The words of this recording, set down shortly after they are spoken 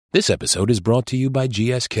This episode is brought to you by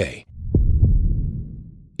GSK.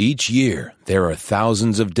 Each year, there are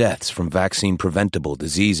thousands of deaths from vaccine-preventable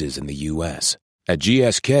diseases in the U.S. At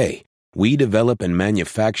GSK, we develop and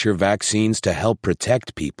manufacture vaccines to help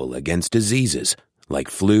protect people against diseases like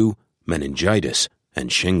flu, meningitis,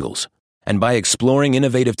 and shingles. And by exploring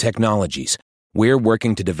innovative technologies, we're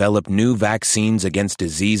working to develop new vaccines against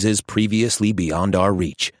diseases previously beyond our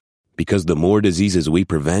reach. Because the more diseases we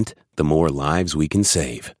prevent, the more lives we can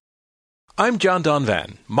save. I'm John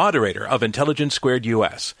Donvan, moderator of Intelligence Squared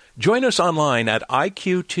US. Join us online at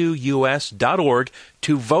iq2us.org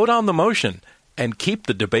to vote on the motion and keep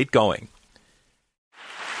the debate going.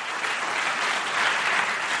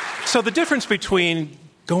 So the difference between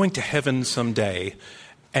going to heaven someday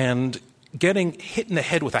and getting hit in the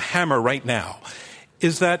head with a hammer right now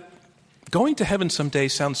is that going to heaven someday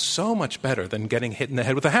sounds so much better than getting hit in the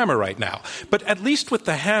head with a hammer right now. But at least with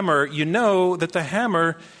the hammer, you know that the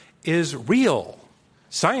hammer is real.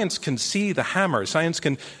 Science can see the hammer. Science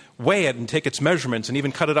can weigh it and take its measurements and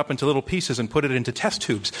even cut it up into little pieces and put it into test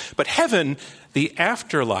tubes. But heaven, the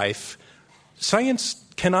afterlife, science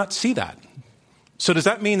cannot see that. So does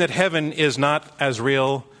that mean that heaven is not as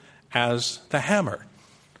real as the hammer?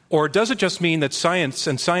 Or does it just mean that science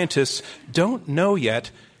and scientists don't know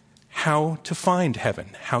yet how to find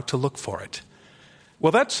heaven, how to look for it?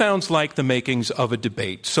 Well, that sounds like the makings of a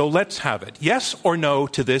debate, so let's have it. Yes or no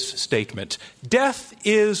to this statement. Death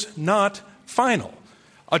is not final.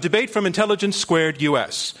 A debate from Intelligence Squared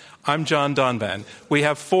US. I'm John Donvan. We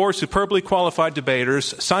have four superbly qualified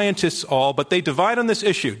debaters, scientists all, but they divide on this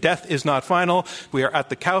issue. Death is not final. We are at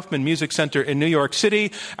the Kaufman Music Center in New York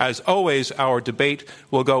City. As always, our debate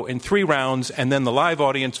will go in 3 rounds, and then the live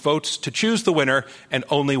audience votes to choose the winner, and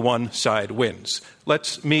only one side wins.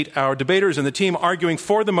 Let's meet our debaters and the team arguing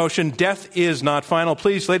for the motion, Death is not final.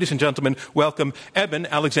 Please, ladies and gentlemen, welcome Eben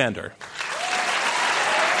Alexander.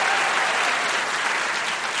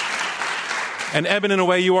 And Eben, in a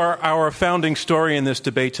way, you are our founding story in this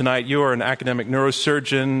debate tonight. You are an academic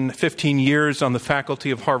neurosurgeon, 15 years on the faculty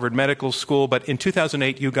of Harvard Medical School, but in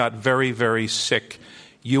 2008 you got very, very sick.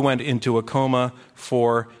 You went into a coma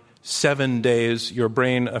for 7 days. Your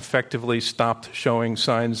brain effectively stopped showing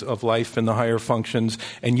signs of life in the higher functions,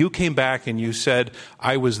 and you came back and you said,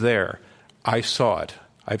 I was there. I saw it.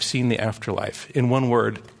 I've seen the afterlife. In one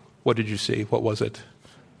word, what did you see? What was it?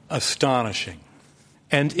 Astonishing.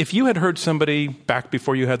 And if you had heard somebody back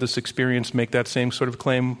before you had this experience make that same sort of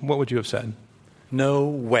claim, what would you have said? No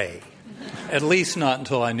way. At least not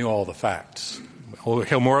until I knew all the facts. We'll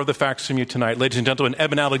hear more of the facts from you tonight. Ladies and gentlemen,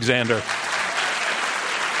 Eben Alexander.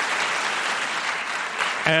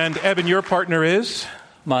 And Eben, your partner is?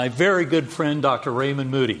 My very good friend, Dr.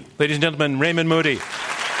 Raymond Moody. Ladies and gentlemen, Raymond Moody.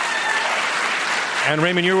 And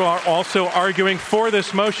Raymond, you are also arguing for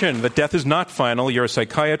this motion that death is not final. You're a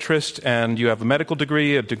psychiatrist and you have a medical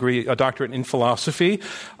degree, a doctorate in philosophy.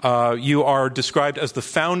 You are described as the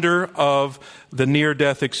founder of the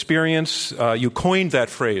near-death experience. You coined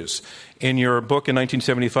that phrase in your book in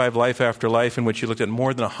 1975, Life After Life, in which you looked at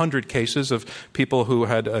more than 100 cases of people who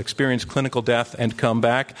had experienced clinical death and come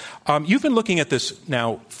back. You've been looking at this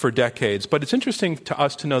now for decades, but it's interesting to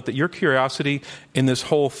us to note that your curiosity in this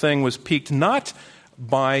whole thing was piqued not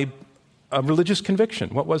by a religious conviction.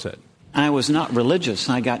 What was it? I was not religious.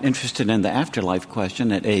 I got interested in the afterlife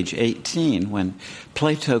question at age 18 when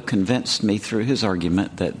Plato convinced me through his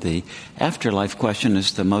argument that the afterlife question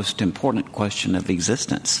is the most important question of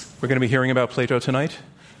existence. We're going to be hearing about Plato tonight?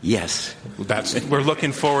 Yes. We're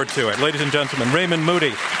looking forward to it. Ladies and gentlemen, Raymond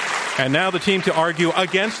Moody. And now the team to argue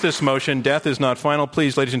against this motion, Death is not final.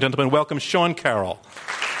 Please, ladies and gentlemen, welcome Sean Carroll.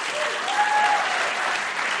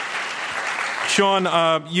 Sean,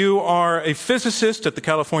 you are a physicist at the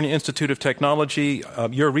California Institute of Technology.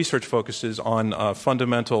 Your research focuses on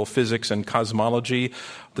fundamental physics and cosmology,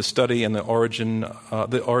 the study and the origin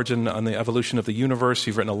and the evolution of the universe.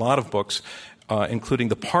 You've written a lot of books, including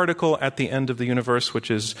The Particle at the End of the Universe, which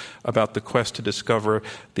is about the quest to discover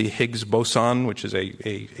the Higgs boson, which is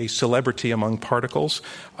a celebrity among particles.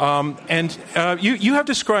 And you have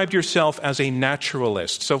described yourself as a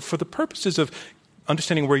naturalist. So for the purposes of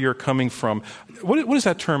understanding where you're coming from, what does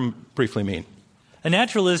that term briefly mean? A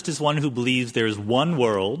naturalist is one who believes there's one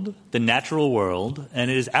world, the natural world, and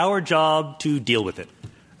it is our job to deal with it.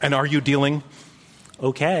 And are you dealing?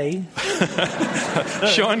 Okay.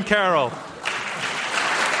 Sean Carroll.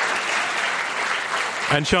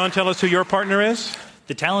 And Sean, tell us who your partner is?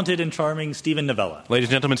 The talented and charming Steven Novella. Ladies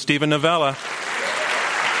and gentlemen, Steven Novella.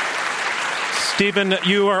 Stephen,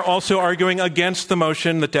 you are also arguing against the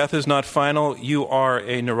motion that death is not final. You are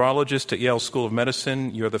a neurologist at Yale School of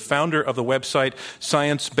Medicine. You're the founder of the website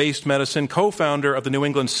Science-Based Medicine, co-founder of the New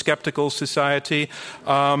England Skeptical Society.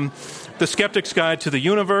 The Skeptic's Guide to the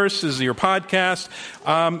Universe is your podcast.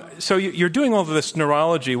 So you're doing all of this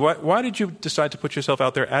neurology. Why did you decide to put yourself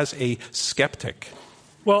out there as a skeptic?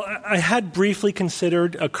 Well, I had briefly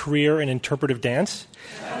considered a career in interpretive dance,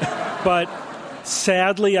 but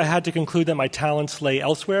sadly, I had to conclude that my talents lay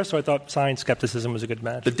elsewhere, so I thought science skepticism was a good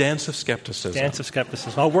match. The dance of skepticism. Dance of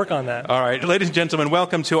skepticism. I'll work on that. All right. Ladies and gentlemen,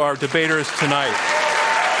 welcome to our debaters tonight.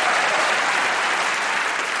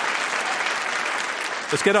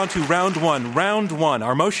 Let's get on to round one. Round one.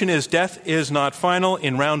 Our motion is death is not final.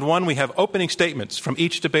 In round one, we have opening statements from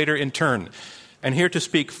each debater in turn. And here to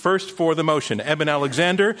speak first for the motion, Eben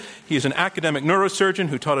Alexander. He is an academic neurosurgeon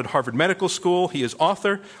who taught at Harvard Medical School. He is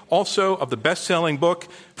author also of the best-selling book,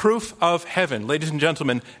 Proof of Heaven. Ladies and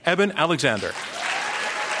gentlemen, Eben Alexander.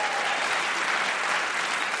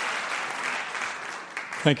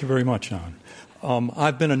 Thank you very much, John.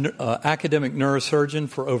 I've been an academic neurosurgeon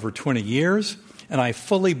for over 20 years, and I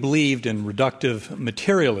fully believed in reductive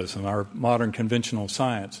materialism, our modern conventional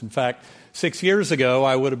science. In fact, 6 years ago,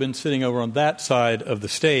 I would have been sitting over on that side of the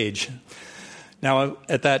stage. Now,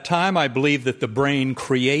 at that time, I believed that the brain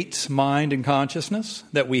creates mind and consciousness,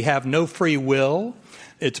 that we have no free will,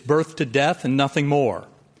 it's birth to death and nothing more.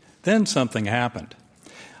 Then something happened.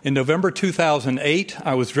 In November 2008,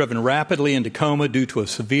 I was driven rapidly into coma due to a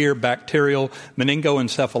severe bacterial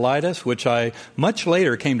meningoencephalitis, which I much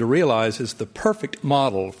later came to realize is the perfect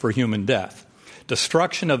model for human death.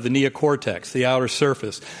 Destruction of the neocortex, the outer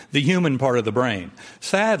surface, the human part of the brain.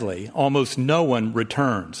 Sadly, almost no one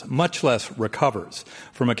returns, much less recovers,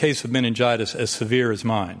 from a case of meningitis as severe as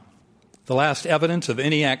mine. The last evidence of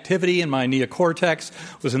any activity in my neocortex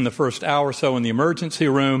was in the first hour or so in the emergency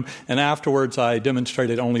room, and afterwards I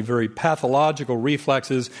demonstrated only very pathological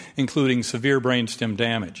reflexes, including severe brainstem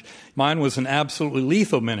damage. Mine was an absolutely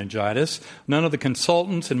lethal meningitis. None of the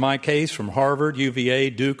consultants in my case from Harvard, UVA,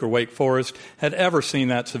 Duke, or Wake Forest had ever seen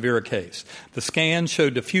that severe a case. The scans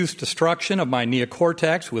showed diffuse destruction of my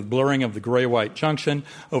neocortex with blurring of the gray-white junction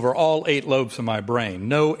over all 8 lobes of my brain.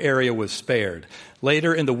 No area was spared.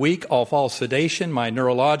 Later in the week, off all sedation, my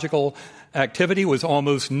neurological activity was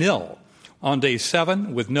almost nil. On day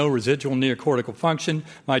 7, with no residual neocortical function,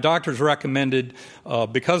 my doctors recommended,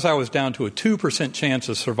 because I was down to a 2% chance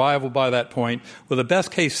of survival by that point, with a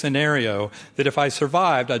best-case scenario that if I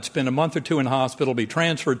survived, I'd spend a month or 2 in hospital, be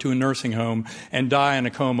transferred to a nursing home, and die in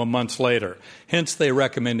a coma months later. Hence, they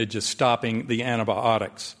recommended just stopping the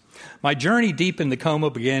antibiotics. My journey deep in the coma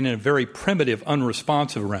began in a very primitive,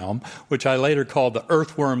 unresponsive realm, which I later called the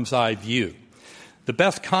earthworm's eye view. The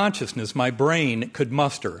best consciousness my brain could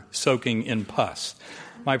muster, soaking in pus.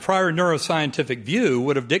 My prior neuroscientific view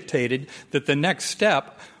would have dictated that the next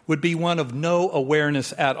step would be one of no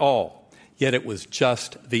awareness at all. Yet it was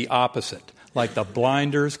just the opposite, like the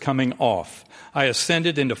blinders coming off. I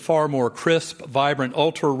ascended into far more crisp, vibrant,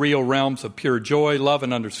 ultra-real realms of pure joy, love,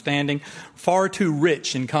 and understanding, far too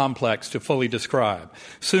rich and complex to fully describe.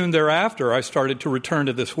 Soon thereafter, I started to return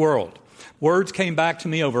to this world. Words came back to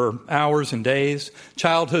me over hours and days,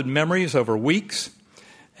 childhood memories over weeks,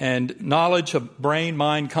 and knowledge of brain,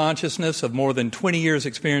 mind, consciousness of more than 20 years'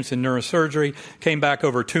 experience in neurosurgery came back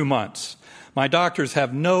over 2 months. My doctors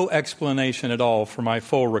have no explanation at all for my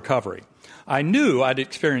full recovery. I knew I'd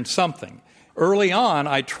experienced something. Early on,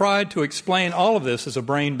 I tried to explain all of this as a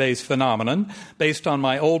brain-based phenomenon based on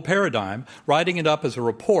my old paradigm, writing it up as a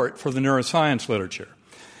report for the neuroscience literature.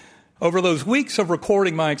 Over those weeks of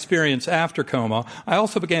recording my experience after coma, I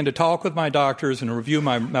also began to talk with my doctors and review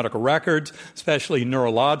my medical records, especially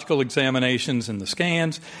neurological examinations and the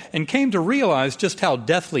scans, and came to realize just how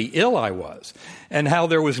deathly ill I was and how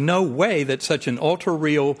there was no way that such an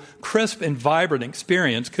ultra-real, crisp and vibrant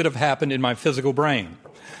experience could have happened in my physical brain.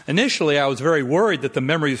 Initially, I was very worried that the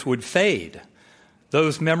memories would fade.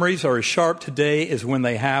 Those memories are as sharp today as when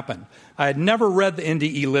they happened. I had never read the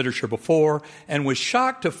NDE literature before and was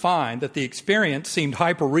shocked to find that the experience seemed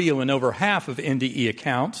hyper-real in over half of NDE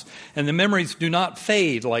accounts, and the memories do not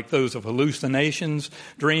fade like those of hallucinations,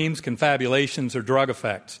 dreams, confabulations, or drug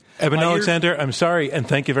effects. Eben Alexander, I'm sorry, and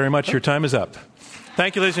thank you very much. Your time is up.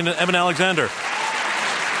 Thank you, ladies and gentlemen. Eben Alexander.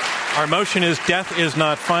 Our motion is death is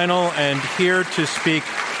not final, and here to speak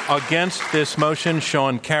against this motion,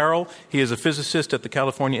 Sean Carroll. He is a physicist at the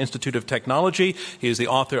California Institute of Technology. He is the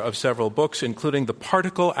author of several books, including The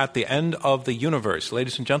Particle at the End of the Universe.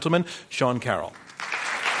 Ladies and gentlemen, Sean Carroll.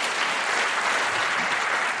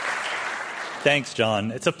 Thanks,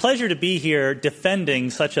 John. It's a pleasure to be here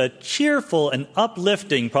defending such a cheerful and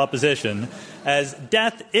uplifting proposition as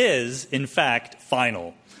death is, in fact,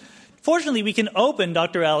 final. Fortunately, we can open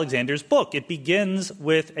Dr. Alexander's book. It begins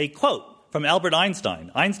with a quote from Albert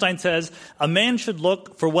Einstein. Einstein says, "A man should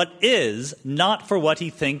look for what is, not for what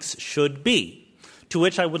he thinks should be." To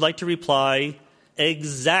which I would like to reply,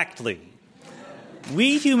 exactly.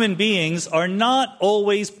 We human beings are not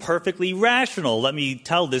always perfectly rational. Let me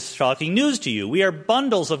tell this shocking news to you. We are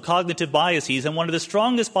bundles of cognitive biases, and one of the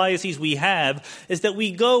strongest biases we have is that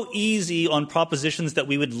we go easy on propositions that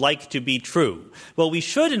we would like to be true. What we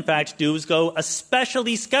should, in fact, do is go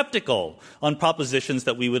especially skeptical on propositions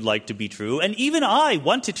that we would like to be true. And even I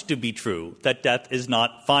want it to be true that death is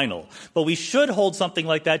not final. But we should hold something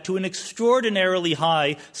like that to an extraordinarily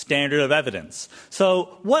high standard of evidence.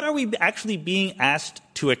 So what are we actually being asked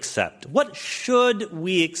to accept? What should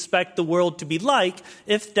we expect the world to be like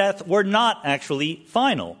if death were not actually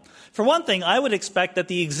final? For one thing, I would expect that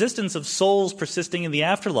the existence of souls persisting in the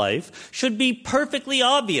afterlife should be perfectly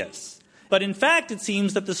obvious. But in fact, it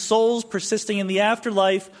seems that the souls persisting in the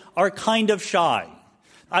afterlife are kind of shy.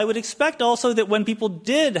 I would expect also that when people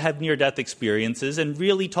did have near-death experiences and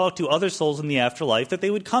really talk to other souls in the afterlife, that they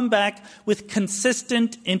would come back with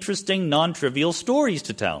consistent, interesting, non-trivial stories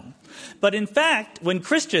to tell. But in fact, when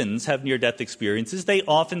Christians have near-death experiences, they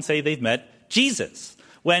often say they've met Jesus.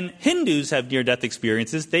 When Hindus have near-death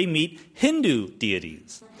experiences, they meet Hindu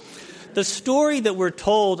deities. The story that we're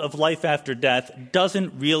told of life after death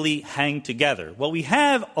doesn't really hang together. What we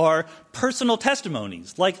have are personal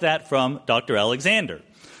testimonies, like that from Dr. Alexander.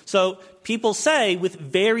 So people say with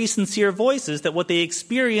very sincere voices that what they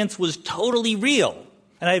experienced was totally real.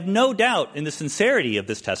 And I have no doubt in the sincerity of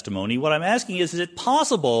this testimony. What I'm asking is it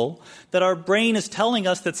possible that our brain is telling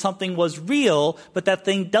us that something was real, but that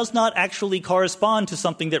thing does not actually correspond to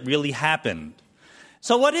something that really happened?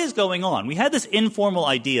 So what is going on? We had this informal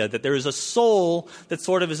idea that there is a soul that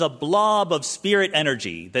sort of is a blob of spirit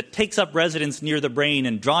energy that takes up residence near the brain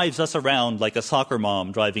and drives us around like a soccer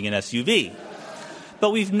mom driving an SUV. But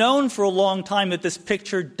we've known for a long time that this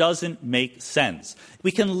picture doesn't make sense. We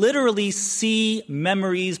can literally see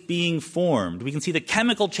memories being formed. We can see the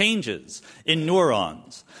chemical changes in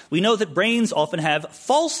neurons. We know that brains often have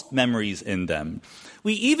false memories in them.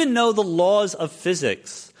 We even know the laws of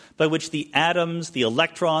physics by which the atoms, the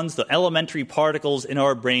electrons, the elementary particles in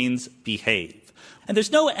our brains behave. And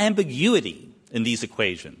there's no ambiguity in these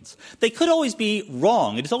equations. They could always be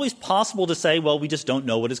wrong. It is always possible to say, well, we just don't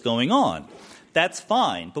know what is going on. That's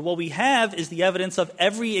fine. But what we have is the evidence of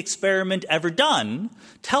every experiment ever done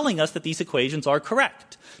telling us that these equations are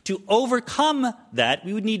correct. To overcome that,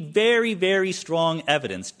 we would need very, very strong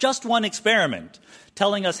evidence. Just one experiment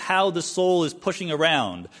telling us how the soul is pushing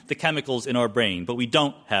around the chemicals in our brain, but we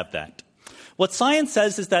don't have that. What science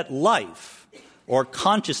says is that life, or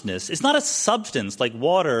consciousness, is not a substance like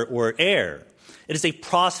water or air. It is a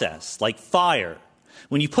process, like fire.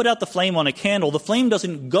 When you put out the flame on a candle, the flame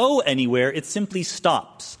doesn't go anywhere, it simply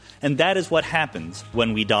stops. And that is what happens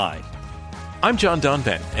when we die. I'm John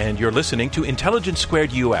Donvan, and you're listening to Intelligence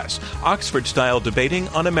Squared US, Oxford-style debating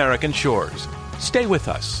on American shores. Stay with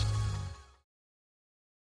us.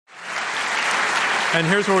 And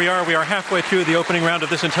here's where we are. We are halfway through the opening round of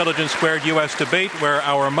this Intelligence Squared U.S. debate, where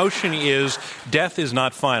our motion is death is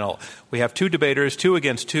not final. We have two debaters, 2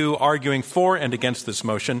 against 2, arguing for and against this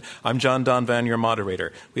motion. I'm John Donvan, your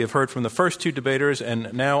moderator. We have heard from the first 2 debaters,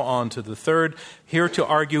 and now on to the third. Here to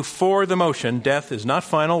argue for the motion, death is not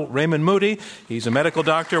final, Raymond Moody. He's a medical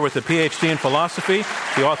doctor with a Ph.D. in philosophy,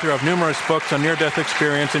 the author of numerous books on near-death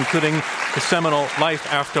experience, including the seminal Life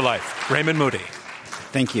After Life. Raymond Moody.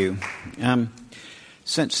 Thank you.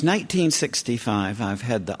 Since 1965, I've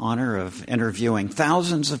had the honor of interviewing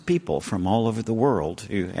thousands of people from all over the world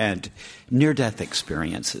who had near-death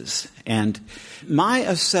experiences. And my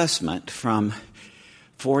assessment from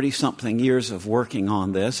 40-something years of working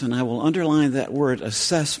on this, and I will underline that word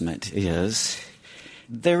assessment, is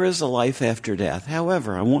there is a life after death.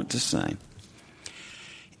 However, I want to say,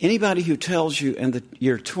 anybody who tells you in the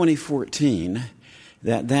year 2014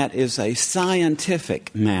 that that is a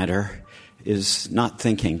scientific matter is not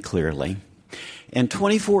thinking clearly. In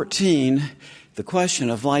 2014, the question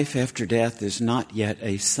of life after death is not yet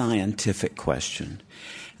a scientific question.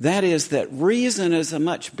 That is that reason is a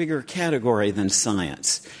much bigger category than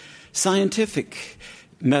science. Scientific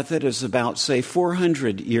method is about, say,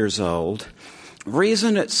 400 years old.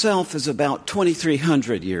 Reason itself is about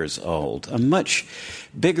 2,300 years old, a much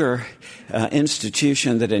bigger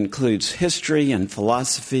institution that includes history and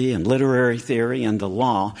philosophy and literary theory and the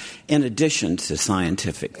law, in addition to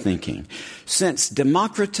scientific thinking. Since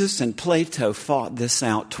Democritus and Plato fought this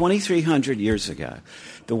out 2,300 years ago,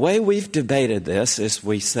 the way we've debated this is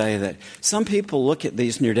we say that some people look at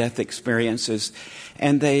these near-death experiences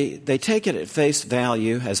and they take it at face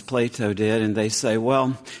value, as Plato did, and they say,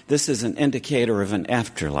 well, this is an indicator of an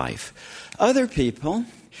afterlife. Other people,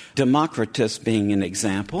 Democritus being an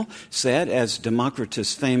example, said, as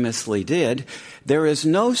Democritus famously did, there is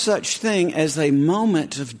no such thing as a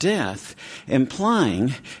moment of death,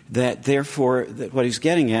 implying that, therefore, that what he's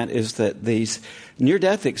getting at is that these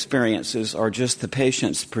near-death experiences are just the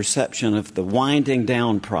patient's perception of the winding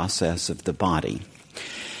down process of the body.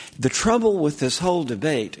 The trouble with this whole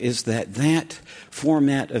debate is that that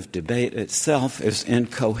format of debate itself is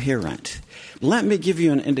incoherent. Let me give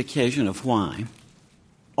you an indication of why.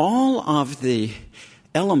 All of the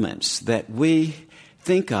elements that we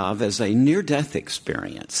think of as a near-death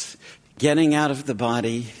experience, getting out of the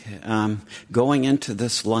body, going into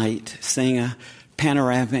this light, seeing a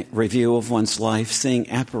panoramic review of one's life, seeing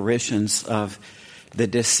apparitions of the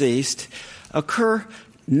deceased, occur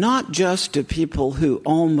not just to people who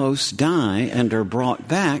almost die and are brought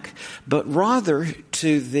back, but rather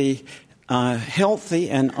to the healthy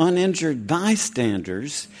and uninjured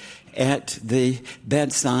bystanders at the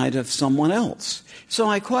bedside of someone else. So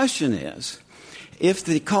my question is, if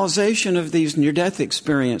the causation of these near-death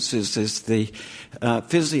experiences is the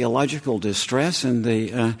physiological distress and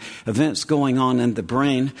the events going on in the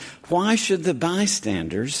brain, why should the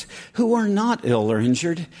bystanders who are not ill or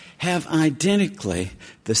injured have identically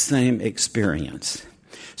the same experience?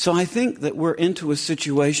 So I think that we're into a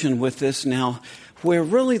situation with this now where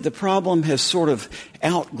really the problem has sort of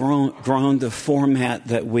outgrown the format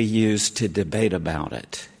that we use to debate about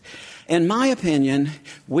it. In my opinion,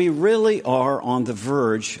 we really are on the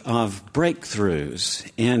verge of breakthroughs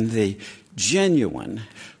in the genuine,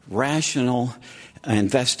 rational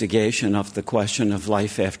investigation of the question of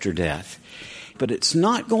life after death. But it's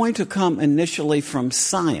not going to come initially from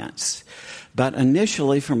science, but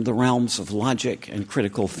initially from the realms of logic and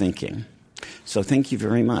critical thinking. So thank you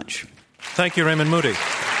very much. Thank you, Raymond Moody.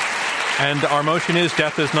 And our motion is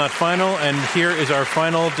death is not final. And here is our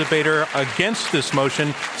final debater against this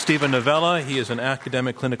motion, Steven Novella. He is an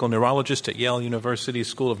academic clinical neurologist at Yale University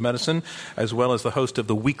School of Medicine, as well as the host of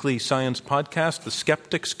the weekly science podcast, The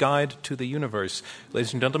Skeptic's Guide to the Universe.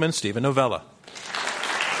 Ladies and gentlemen, Steven Novella.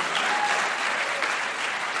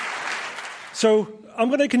 So I'm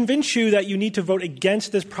going to convince you that you need to vote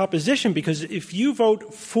against this proposition, because if you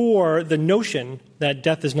vote for the notion that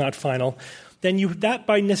death is not final, then that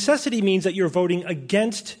by necessity means that you're voting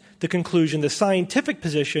against the conclusion, the scientific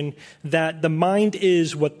position, that the mind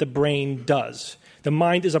is what the brain does. The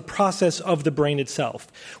mind is a process of the brain itself.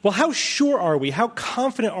 Well, how sure are we, how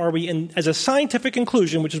confident are we as a scientific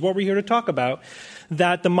conclusion, which is what we're here to talk about,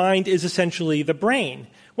 that the mind is essentially the brain?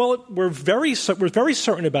 Well, we're very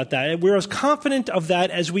certain about that. We're as confident of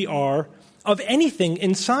that as we are of anything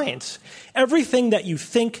in science. Everything that you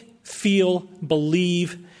think, feel,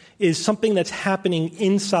 believe is something that's happening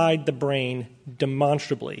inside the brain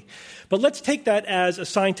demonstrably. But let's take that as a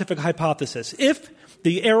scientific hypothesis. If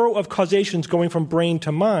the arrow of causation is going from brain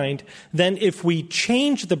to mind, then if we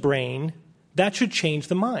change the brain, that should change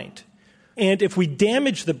the mind. And if we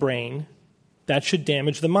damage the brain, that should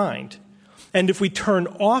damage the mind. And if we turn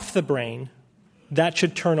off the brain, that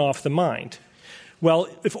should turn off the mind. Well,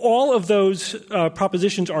 if all of those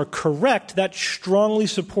propositions are correct, that strongly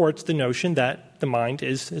supports the notion that the mind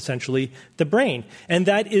is essentially the brain. And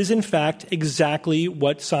that is, in fact, exactly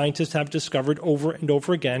what scientists have discovered over and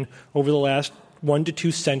over again over the last 1 to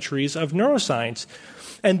 2 centuries of neuroscience.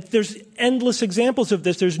 And there's endless examples of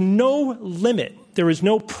this. There's no limit. There is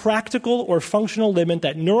no practical or functional limit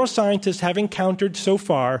that neuroscientists have encountered so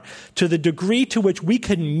far to the degree to which we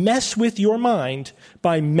can mess with your mind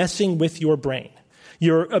by messing with your brain.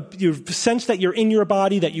 Your sense that you're in your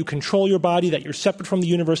body, that you control your body, that you're separate from the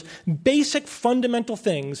universe, basic fundamental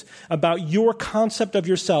things about your concept of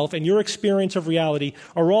yourself and your experience of reality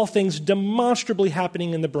are all things demonstrably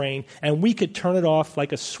happening in the brain, and we could turn it off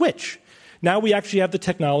like a switch. Now we actually have the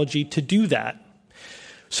technology to do that.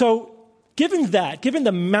 So given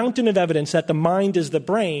the mountain of evidence that the mind is the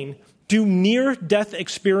brain, do near-death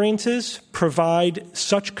experiences provide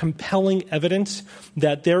such compelling evidence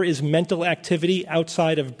that there is mental activity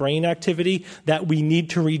outside of brain activity that we need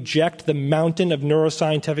to reject the mountain of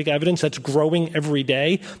neuroscientific evidence that's growing every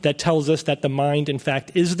day that tells us that the mind, in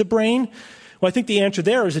fact, is the brain? Well, I think the answer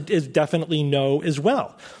there is definitely no as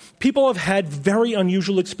well. People have had very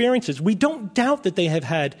unusual experiences. We don't doubt that they have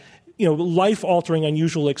had life-altering,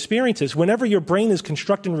 unusual experiences. Whenever your brain is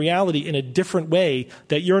constructing reality in a different way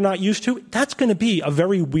that you're not used to, that's going to be a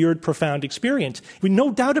very weird, profound experience. We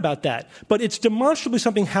no doubt about that. But it's demonstrably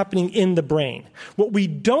something happening in the brain. What we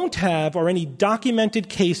don't have are any documented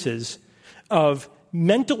cases of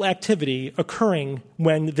mental activity occurring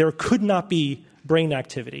when there could not be brain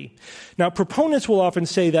activity. Now, proponents will often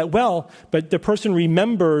say that, but the person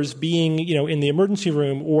remembers being, in the emergency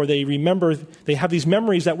room, or they have these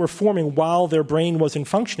memories that were forming while their brain wasn't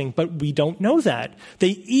functioning, but we don't know that. They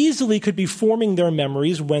easily could be forming their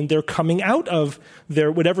memories when they're coming out of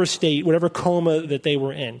their whatever state, whatever coma that they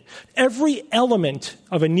were in. Every element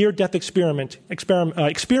of a near-death experience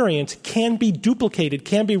can be duplicated,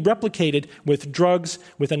 can be replicated with drugs,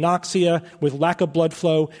 with anoxia, with lack of blood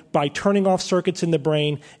flow, by turning off circuits in the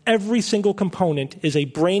brain. Every single component is a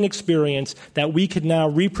brain experience that we can now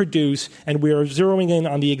reproduce, and we are zeroing in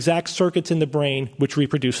on the exact circuits in the brain which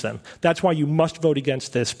reproduce them. That's why you must vote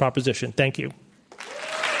against this proposition. Thank you.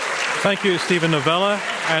 Thank you, Steven Novella.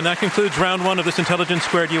 And that concludes round one of this Intelligence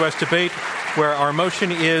Squared U.S. debate, where our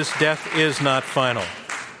motion is death is not final.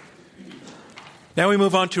 Now we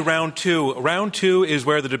move on to round two. Round two is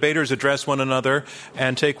where the debaters address one another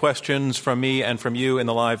and take questions from me and from you in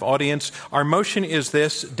the live audience. Our motion is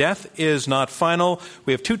this: death is not final.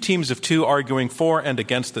 We have two teams of two arguing for and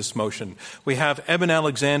against this motion. We have Eben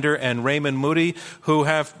Alexander and Raymond Moody, who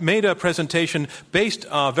have made a presentation based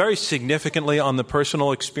very significantly on the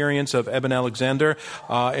personal experience of Eben Alexander.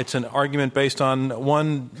 It's an argument based on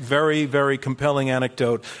one very, very compelling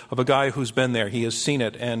anecdote of a guy who's been there. He has seen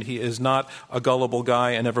it, and he is not a gullible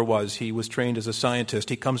guy and never was. He was trained as a scientist.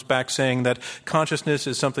 He comes back saying that consciousness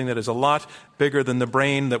is something that is a lot bigger than the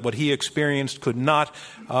brain, that what he experienced could not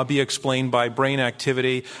be explained by brain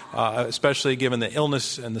activity, especially given the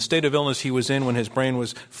illness and the state of illness he was in when his brain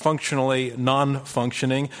was functionally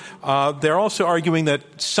non-functioning. They're also arguing that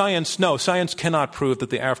science cannot prove that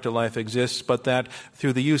the afterlife exists, but that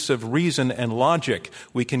through the use of reason and logic,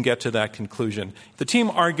 we can get to that conclusion. The team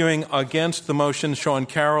arguing against the motion, Sean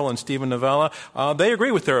Carroll and Steven Novella, they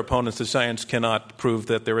agree with their opponents that science cannot prove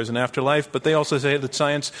that there is an afterlife, but they also say that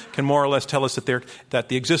science can more or less tell us that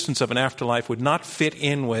the existence of an afterlife would not fit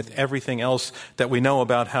in with everything else that we know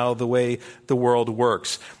about how the way the world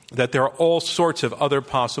works, that there are all sorts of other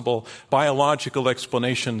possible biological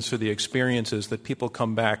explanations for the experiences that people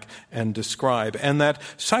come back and describe, and that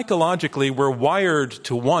psychologically we're wired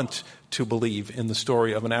to want to believe in the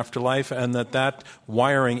story of an afterlife, and that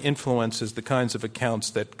wiring influences the kinds of accounts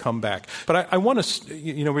that come back. But I want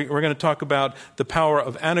to, we're going to talk about the power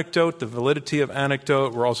of anecdote, the validity of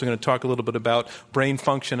anecdote. We're also going to talk a little bit about brain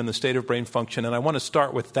function and the state of brain function, and I want to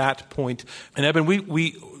start with that point. And Eben,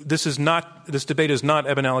 this debate is not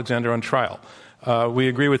Eben Alexander on trial. We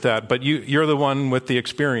agree with that, but you're the one with the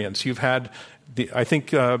experience. You've had I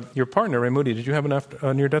think your partner, Ray Moody, did you have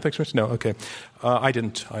a near-death experience? No, okay. I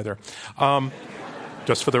didn't either.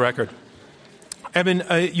 Just for the record. Eben,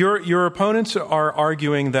 your opponents are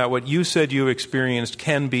arguing that what you said you experienced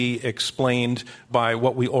can be explained by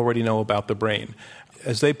what we already know about the brain.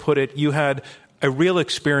 As they put it, you had a real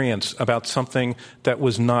experience about something that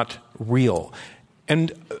was not real.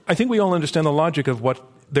 And I think we all understand the logic of what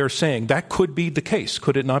they're saying. That could be the case.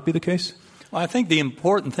 Could it not be the case? Well, I think the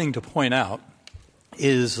important thing to point out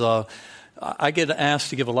is I get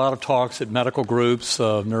asked to give a lot of talks at medical groups,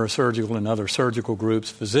 neurosurgical and other surgical groups,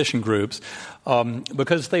 physician groups,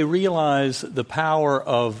 because they realize the power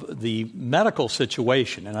of the medical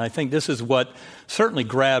situation. And I think this is what certainly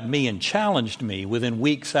grabbed me and challenged me within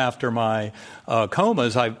weeks after my coma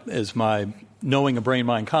as my knowing of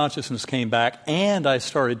brain-mind consciousness came back, and I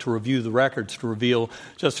started to review the records to reveal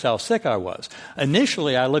just how sick I was.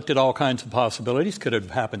 Initially, I looked at all kinds of possibilities. Could it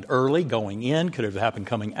have happened early, going in? Could it have happened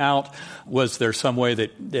coming out? Was there some way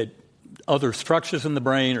that other structures in the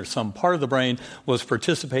brain or some part of the brain was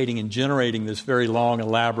participating in generating this very long,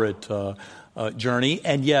 elaborate journey?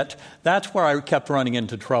 And yet, that's where I kept running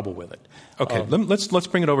into trouble with it. Okay, let's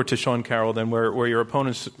bring it over to Sean Carroll then, where your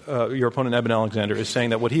opponent Eben Alexander is saying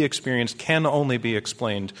that what he experienced can only be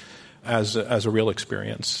explained as a real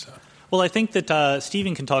experience. Well, I think that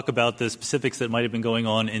Steven can talk about the specifics that might have been going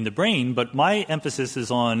on in the brain, but my emphasis is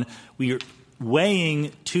on we are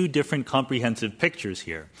weighing two different comprehensive pictures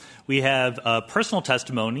here. We have personal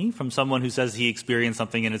testimony from someone who says he experienced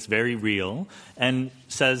something and it's very real, and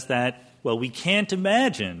says that, well, we can't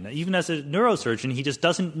imagine. Even as a neurosurgeon, he just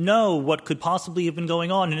doesn't know what could possibly have been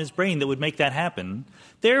going on in his brain that would make that happen.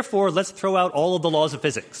 Therefore, let's throw out all of the laws of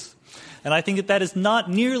physics. And I think that that is not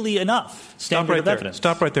nearly enough standard of evidence.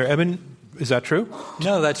 Stop right there. Eben, is that true?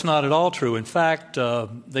 No, that's not at all true. In fact,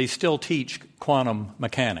 they still teach quantum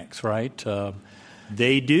mechanics, right?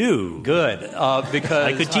 They do. Good. Because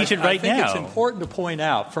I could teach it right I think now. It's important to point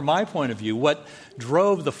out, from my point of view, what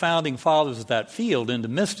drove the founding fathers of that field into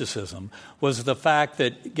mysticism was the fact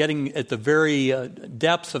that getting at the very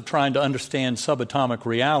depths of trying to understand subatomic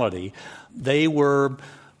reality, they were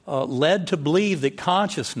led to believe that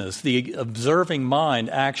consciousness, the observing mind,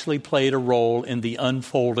 actually played a role in the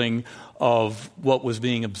unfolding of what was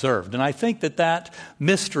being observed. And I think that that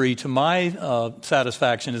mystery, to my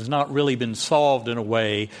satisfaction, has not really been solved in a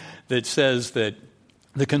way that says that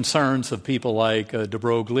the concerns of people like de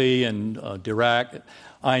Broglie and Dirac,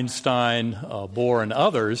 Einstein, Bohr, and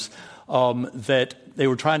others, that they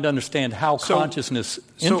were trying to understand how consciousness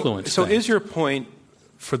influenced So things. is your point,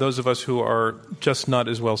 for those of us who are just not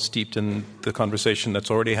as well steeped in the conversation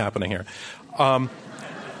that's already happening here,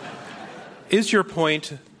 is your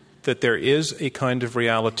point that there is a kind of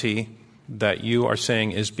reality that you are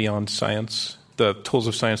saying is beyond science, the tools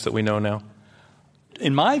of science that we know now?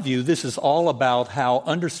 In my view, this is all about how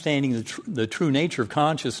understanding the true nature of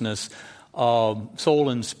consciousness, soul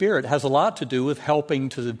and spirit, has a lot to do with helping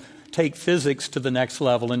to take physics to the next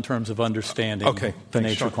level in terms of understanding the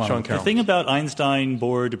nature of quantum mechanics. The thing about Einstein,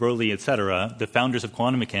 Bohr, de Broglie, etc., the founders of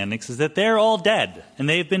quantum mechanics, is that they're all dead, and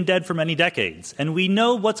they've been dead for many decades. And we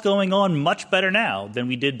know what's going on much better now than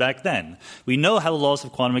we did back then. We know how the laws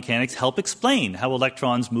of quantum mechanics help explain how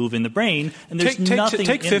electrons move in the brain, and there's nothing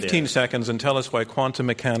Take in 15 there. seconds and tell us why quantum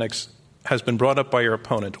mechanics has been brought up by your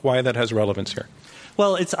opponent, why that has relevance here.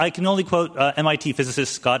 Well, I can only quote MIT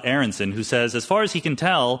physicist Scott Aronson, who says, as far as he can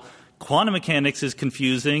tell, quantum mechanics is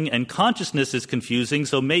confusing and consciousness is confusing,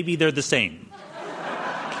 so maybe they're the same.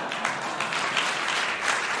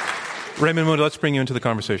 Raymond Moody, let's bring you into the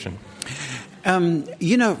conversation.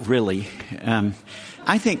 Really,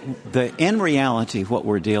 I think that in reality what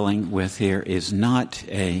we're dealing with here is not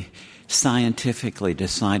a scientifically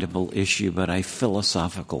decidable issue, but a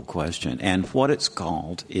philosophical question. And what it's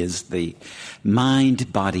called is the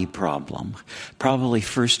mind-body problem, probably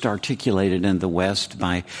first articulated in the West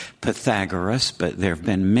by Pythagoras, but there have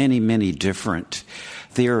been many, many different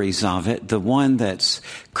theories of it. The one that's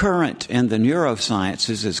current in the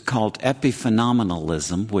neurosciences is called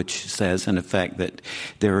epiphenomenalism, which says, in effect, that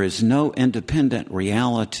there is no independent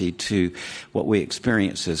reality to what we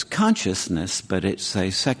experience as consciousness, but it's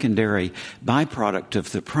a secondary byproduct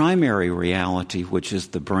of the primary reality, which is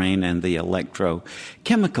the brain and the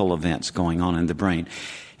electrochemical events going on in the brain.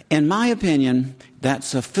 In my opinion,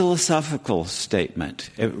 that's a philosophical statement,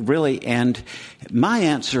 and my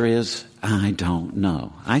answer is, I don't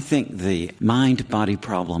know. I think the mind-body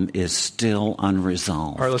problem is still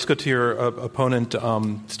unresolved. All right, let's go to your opponent,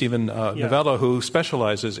 Stephen Novello, who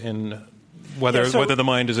specializes in whether the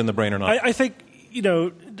mind is in the brain or not. I think,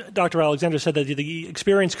 Dr. Alexander said that the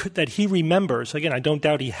experience that he remembers, again, I don't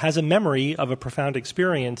doubt he has a memory of a profound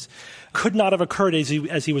experience, could not have occurred as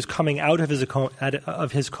he was coming out of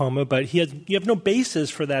his coma, but you have no basis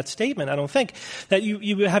for that statement, I don't think. That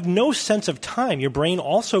you have no sense of time. Your brain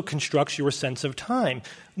also constructs your sense of time.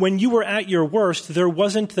 When you were at your worst, there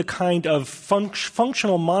wasn't the kind of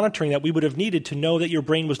functional monitoring that we would have needed to know that your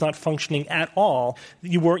brain was not functioning at all.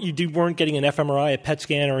 You weren't getting an fMRI, a PET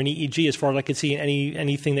scan, or an EEG, as far as I could see in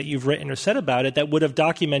anything that you've written or said about it, that would have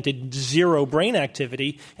documented zero brain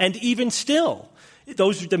activity. And even still,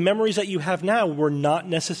 the memories that you have now were not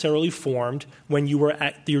necessarily formed when you were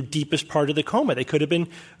at your deepest part of the coma. They could have been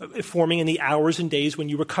forming in the hours and days when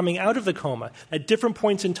you were coming out of the coma. At different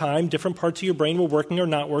points in time, different parts of your brain were working or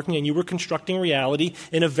not working, and you were constructing reality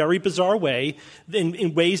in a very bizarre way,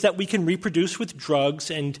 in ways that we can reproduce with drugs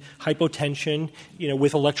and hypotension,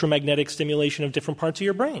 with electromagnetic stimulation of different parts of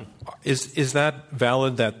your brain. Is that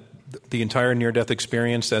valid, that the entire near-death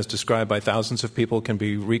experience, as described by thousands of people, can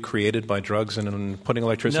be recreated by drugs and putting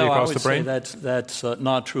electricity across the brain? No, I would say that's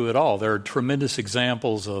not true at all. There are tremendous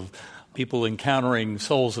examples of people encountering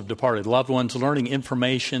souls of departed loved ones, learning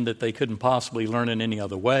information that they couldn't possibly learn in any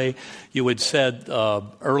other way. You had said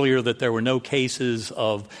earlier that there were no cases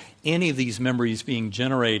of any of these memories being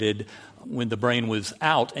generated when the brain was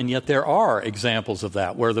out, and yet there are examples of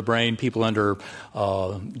that, where the brain, people under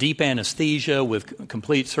deep anesthesia with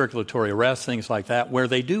complete circulatory arrest, things like that, where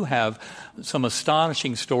they do have some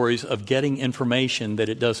astonishing stories of getting information that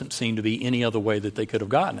it doesn't seem to be any other way that they could have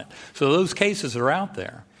gotten it. So those cases are out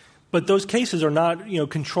there. But those cases are not,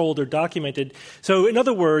 controlled or documented. So in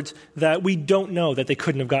other words, that we don't know that they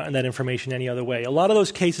couldn't have gotten that information any other way. A lot of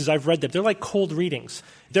those cases, I've read them, they're like cold readings.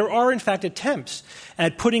 There are, in fact, attempts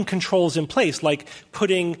at putting controls in place, like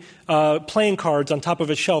putting playing cards on top of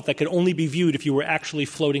a shelf that could only be viewed if you were actually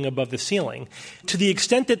floating above the ceiling. To the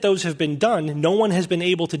extent that those have been done, no one has been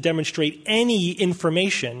able to demonstrate any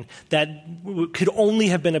information that could only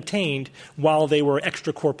have been obtained while they were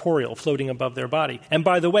extracorporeal, floating above their body. And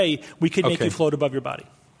by the way, we could make you float above your body.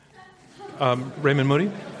 Raymond Moody?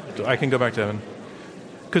 I can go back to Evan.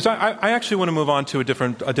 Because I actually want to move on to a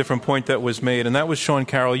different point that was made, and that was, Sean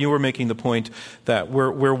Carroll, you were making the point that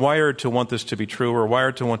we're wired to want this to be true. We're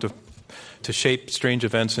wired to want to shape strange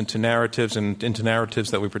events into narratives and into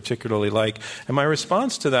narratives that we particularly like. And my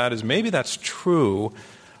response to that is maybe that's true,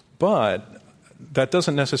 but that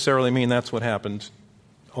doesn't necessarily mean that's what happened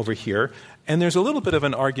over here. And there's a little bit of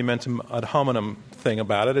an argumentum ad hominem thing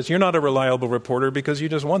about it, is you're not a reliable reporter because you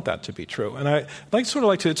just want that to be true. And I it's a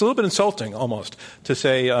little bit insulting almost to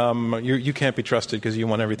say you can't be trusted because you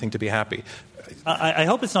want everything to be happy. I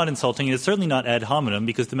hope it's not insulting. It's certainly not ad hominem,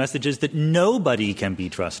 because the message is that nobody can be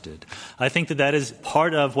trusted. I think that is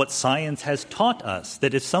part of what science has taught us,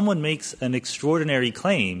 that if someone makes an extraordinary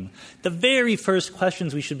claim, the very first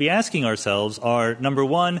questions we should be asking ourselves are, number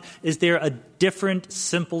one, is there a different,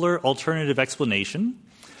 simpler, alternative explanation?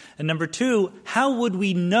 And number two, how would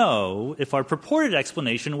we know if our purported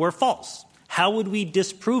explanation were false? How would we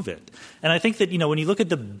disprove it? And I think that, when you look at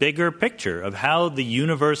the bigger picture of how the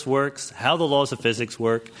universe works, how the laws of physics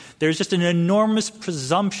work, there's just an enormous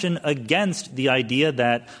presumption against the idea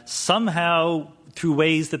that somehow, through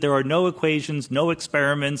ways that there are no equations, no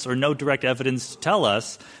experiments, or no direct evidence to tell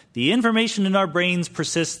us, the information in our brains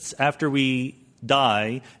persists after we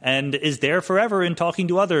die and is there forever in talking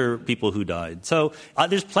to other people who died. So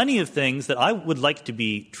there's plenty of things that I would like to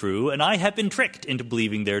be true, and I have been tricked into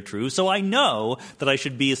believing they're true, so I know that I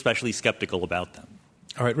should be especially skeptical about them.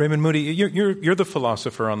 All right, Raymond Moody, you're the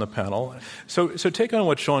philosopher on the panel. So take on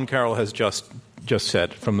what Sean Carroll has just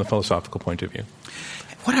said from the philosophical point of view.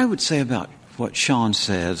 What I would say about what Sean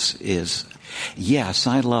says is, yes,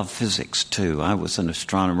 I love physics too. I was an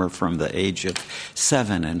astronomer from the age of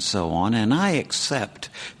 7 and so on, and I accept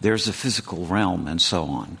there's a physical realm and so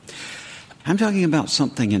on. I'm talking about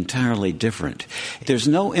something entirely different. There's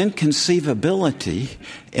no inconceivability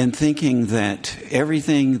in thinking that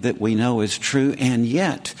everything that we know is true, and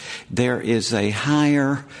yet there is a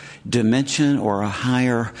higher dimension or a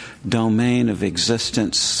higher domain of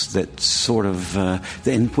existence that sort of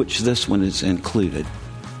in which this one is included.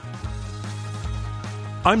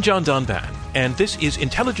 I'm John Donvan, and this is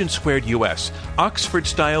Intelligence Squared US,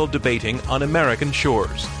 Oxford-style debating on American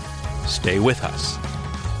shores. Stay with us.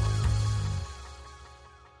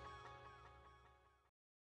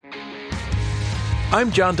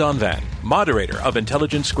 I'm John Donvan, moderator of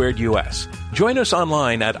Intelligence Squared US. Join us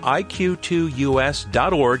online at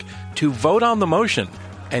iq2us.org to vote on the motion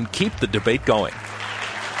and keep the debate going.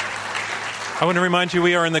 I want to remind you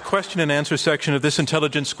we are in the question and answer section of this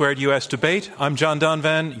Intelligence Squared US debate. I'm John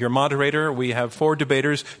Donvan, your moderator. We have 4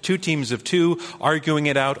 debaters, 2 teams of 2, arguing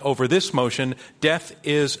it out over this motion, death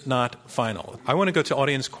is not final. I want to go to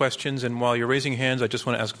audience questions, and while you're raising hands, I just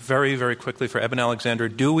want to ask very, very quickly for Eben Alexander,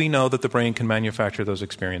 do we know that the brain can manufacture those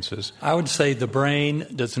experiences? I would say the brain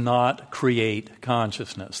does not create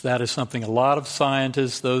consciousness. That is something a lot of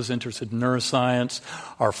scientists, those interested in neuroscience,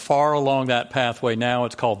 are far along that pathway now.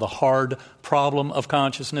 It's called the hard problem of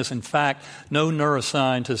consciousness. In fact, no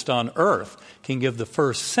neuroscientist on earth can give the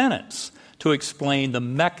first sentence to explain the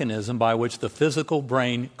mechanism by which the physical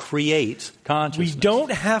brain creates consciousness. We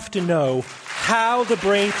don't have to know how the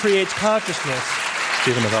brain creates consciousness,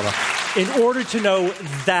 Stephen Novella, in order to know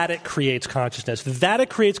that it creates consciousness. That it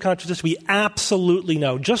creates consciousness, we absolutely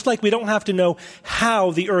know. Just like we don't have to know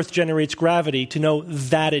how the Earth generates gravity to know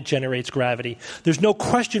that it generates gravity. There's no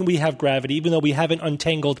question we have gravity, even though we haven't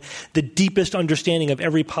untangled the deepest understanding of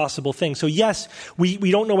every possible thing. So yes,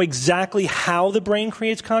 we don't know exactly how the brain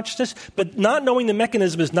creates consciousness, but not knowing the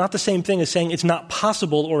mechanism is not the same thing as saying it's not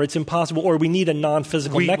possible or it's impossible or we need a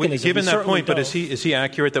non-physical mechanism. Given that point, but is he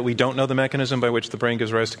accurate that we don't know the mechanism by which the brain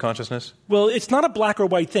gives rise to consciousness? Well, it's not a black or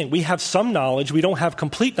white thing. We have some knowledge. We don't have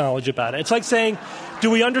complete knowledge about it. It's like saying, do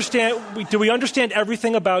we understand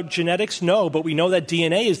everything about genetics? No, but we know that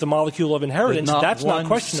DNA is the molecule of inheritance. That's not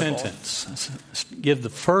questionable. Sentence. Give the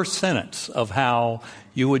first sentence of how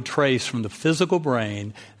you would trace from the physical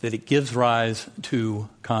brain that it gives rise to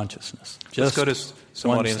consciousness. Let's go to some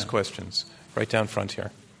audience questions. Right down front here.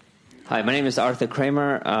 Hi, my name is Arthur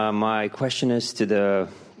Kramer. My question is to the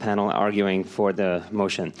panel arguing for the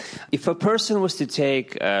motion. If a person was to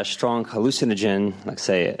take a strong hallucinogen, like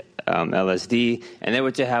say LSD, and they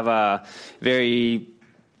were to have a very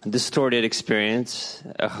distorted experience,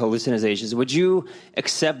 hallucinations, would you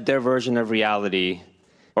accept their version of reality,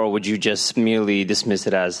 or would you just merely dismiss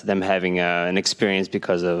it as them having an experience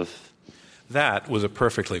because of... That was a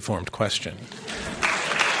perfectly formed question.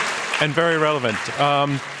 And very relevant.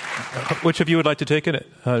 Which of you would like to take it?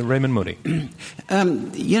 Raymond Moody.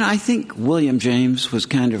 I think William James was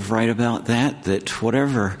kind of right about that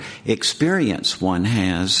whatever experience one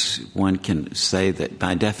has, one can say that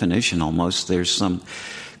by definition almost there's some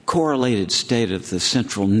correlated state of the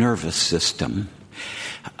central nervous system.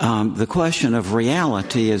 The question of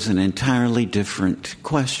reality is an entirely different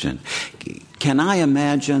question. Can I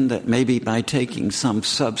imagine that maybe by taking some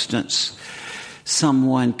substance,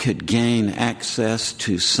 someone could gain access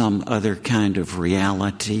to some other kind of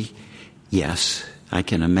reality? Yes, I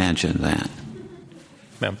can imagine that.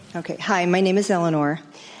 Ma'am. Okay. Hi, my name is Eleanor,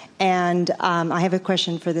 and I have a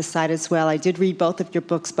question for this side as well. I did read both of your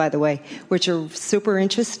books, by the way, which are super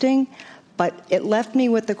interesting, but it left me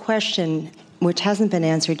with the question, which hasn't been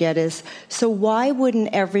answered yet, is, so why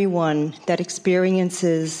wouldn't everyone that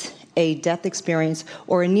experiences a death experience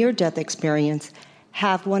or a near-death experience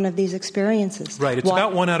have one of these experiences? Right. It's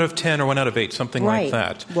about 1 out of 10 or 1 out of 8, something like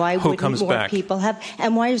that. Why Who wouldn't comes more back? people have?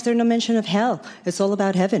 And why is there no mention of hell? It's all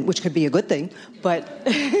about heaven, which could be a good thing, but...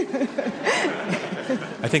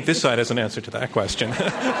 I think this side has an answer to that question.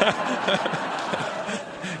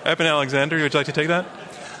 Eben Alexander, would you like to take that?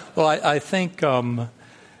 Well, I think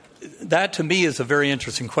that to me is a very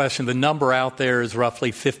interesting question. The number out there is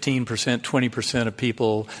roughly 15%, 20% of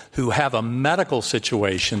people who have a medical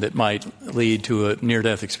situation that might lead to a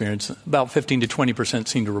near-death experience. About 15 to 20%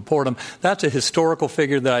 seem to report them. That's a historical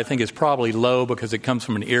figure that I think is probably low because it comes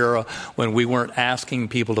from an era when we weren't asking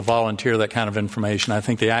people to volunteer that kind of information. I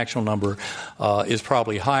think the actual number is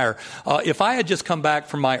probably higher. If I had just come back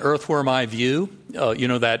from my earthworm eye view,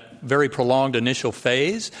 that very prolonged initial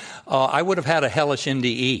phase, I would have had a hellish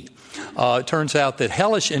NDE. It turns out that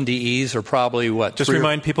hellish NDEs are probably Just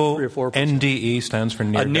remind people, NDE stands for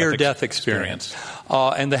near-death experience.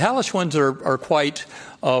 And the hellish ones are quite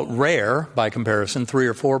rare by comparison, 3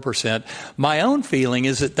 or 4%. My own feeling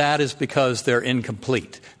is that is because they're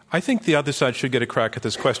incomplete. I think the other side should get a crack at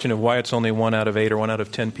this question of why it's only 1 out of 8 or 1 out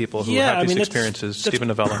of 10 people who have these experiences. Stephen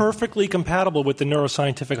Novella. Perfectly compatible with the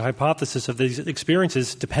neuroscientific hypothesis of these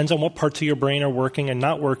experiences. Depends on what parts of your brain are working and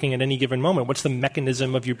not working at any given moment. What's the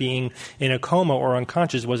mechanism of you being in a coma or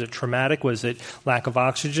unconscious? Was it traumatic? Was it lack of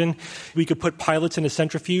oxygen? We could put pilots in a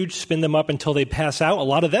centrifuge, spin them up until they pass out. A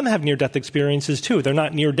lot of them have near-death experiences too. They're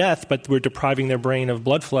not near death, but we're depriving their brain of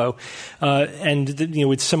blood flow,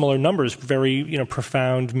 with similar numbers, very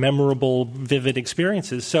profound, memorable, vivid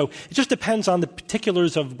experiences. So it just depends on the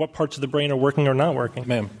particulars of what parts of the brain are working or not working.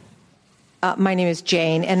 Ma'am. My name is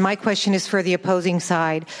Jane, and my question is for the opposing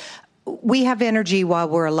side. We have energy while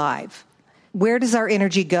we're alive. Where does our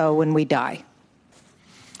energy go when we die?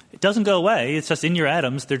 It doesn't go away. It's just in your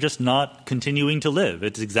atoms. They're just not continuing to live.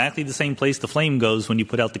 It's exactly the same place the flame goes when you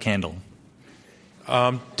put out the candle.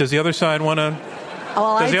 Does the other side want to...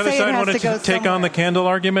 Does the other side want to take on the candle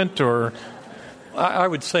argument, or... I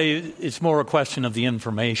would say it's more a question of the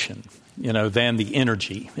information, than the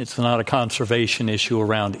energy. It's not a conservation issue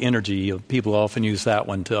around energy. People often use that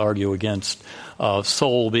one to argue against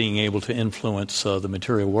soul being able to influence the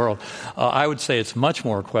material world. I would say it's much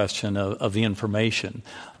more a question of the information.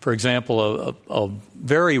 For example, a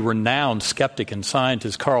very renowned skeptic and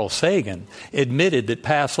scientist, Carl Sagan, admitted that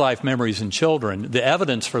past life memories in children, the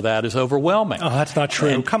evidence for that is overwhelming. Oh, that's not true.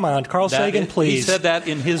 And come on, Carl Sagan, please. He said that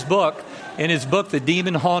in his book. In his book, The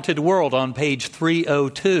Demon-Haunted World, on page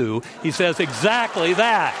 302, he says exactly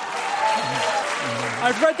that.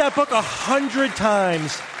 I've read that book 100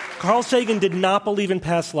 times. Carl Sagan did not believe in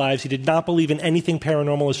past lives. He did not believe in anything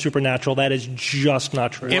paranormal or supernatural. That is just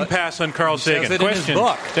not true. Impasse on Carl Sagan. Question, in his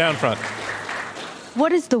book. Down front.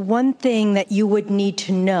 What is the one thing that you would need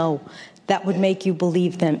to know that would make you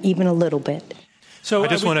believe them even a little bit? So I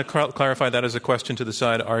just want to clarify that as a question to the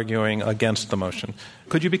side arguing against the motion.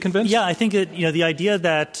 Could you be convinced? Yeah, I think the idea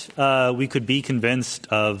that we could be convinced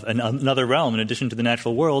of another realm in addition to the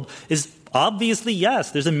natural world is obviously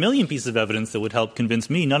yes. There's a million pieces of evidence that would help convince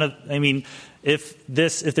me. If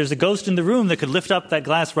there's a ghost in the room that could lift up that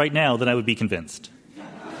glass right now, then I would be convinced.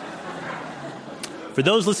 For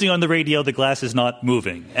those listening on the radio, the glass is not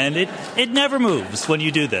moving. And it never moves when you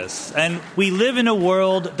do this. And we live in a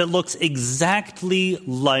world that looks exactly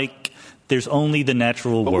like there's only the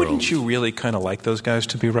natural world. Wouldn't you really kind of like those guys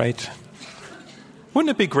to be right? Wouldn't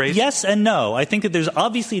it be great? Yes and no. I think that there's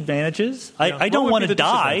obviously advantages. Yeah. I don't want to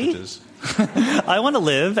die. I want to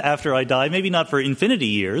live after I die, maybe not for infinity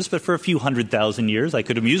years, but for a few 100,000 years. I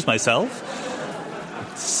could amuse myself.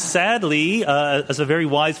 Sadly, as a very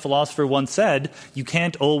wise philosopher once said, you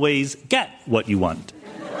can't always get what you want.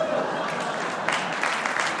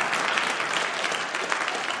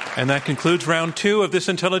 And that concludes round 2 of this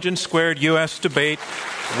Intelligence Squared U.S. debate,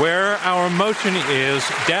 where our motion is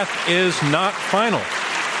death is not final.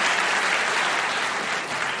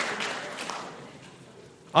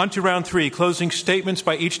 On to round 3, closing statements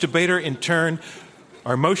by each debater in turn.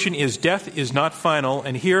 Our motion is death is not final,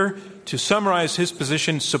 and here to summarize his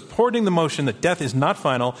position supporting the motion that death is not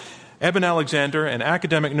final, Eben Alexander, an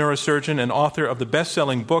academic neurosurgeon and author of the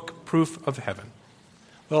best-selling book, Proof of Heaven.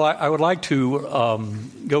 Well, I would like to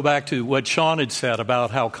go back to what Sean had said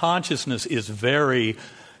about how consciousness is very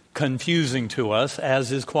confusing to us,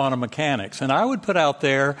 as is quantum mechanics. And I would put out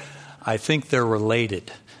there, I think they're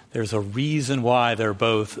related. There's a reason why they're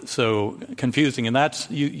both so confusing. And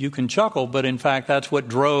that's, you can chuckle, but in fact, that's what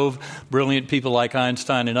drove brilliant people like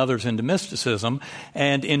Einstein and others into mysticism.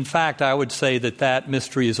 And in fact, I would say that that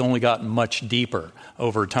mystery has only gotten much deeper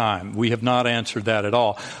over time. We have not answered that at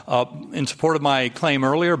all. In support of my claim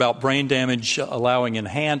earlier about brain damage allowing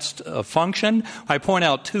enhanced function, I point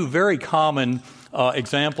out 2 very common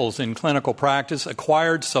examples in clinical practice: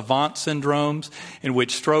 acquired savant syndromes, in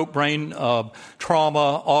which stroke, brain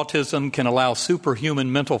trauma, autism can allow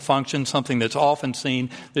superhuman mental function, something that's often seen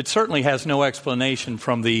that certainly has no explanation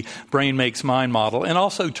from the brain makes mind model, and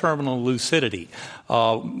also terminal lucidity,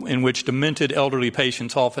 in which demented elderly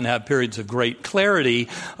patients often have periods of great clarity,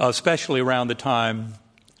 especially around the time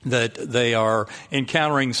that they are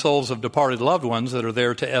encountering souls of departed loved ones that are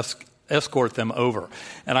there to escort them over.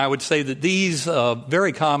 And I would say that these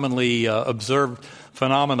very commonly observed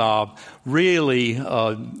phenomena really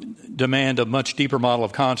demand a much deeper model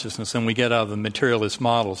of consciousness than we get out of the materialist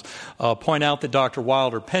models. Point out that Dr.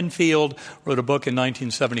 Wilder Penfield wrote a book in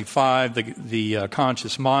 1975, The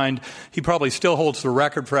Conscious Mind. He probably still holds the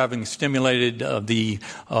record for having stimulated the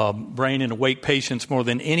brain in awake patients more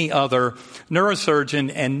than any other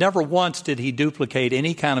neurosurgeon, and never once did he duplicate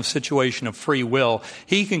any kind of situation of free will.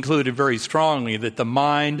 He concluded very strongly that the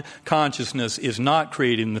mind consciousness is not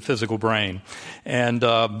created in the physical brain. And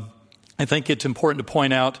I think it's important to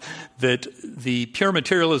point out that the pure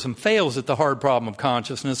materialism fails at the hard problem of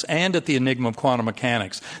consciousness and at the enigma of quantum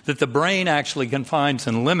mechanics, that the brain actually confines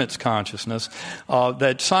and limits consciousness,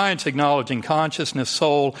 that science acknowledging consciousness,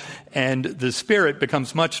 soul, and the spirit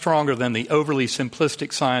becomes much stronger than the overly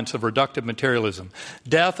simplistic science of reductive materialism.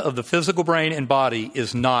 Death of the physical brain and body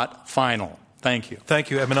is not final. Thank you.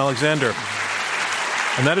 Thank you, Eben Alexander.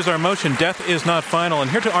 And that is our motion, death is not final.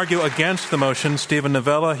 And here to argue against the motion, Steven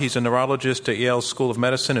Novella. He's a neurologist at Yale School of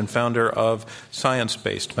Medicine and founder of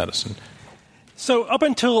Science-Based Medicine. So up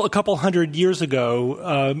until a couple hundred years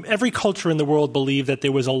ago, every culture in the world believed that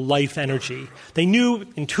there was a life energy. They knew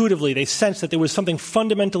intuitively, they sensed that there was something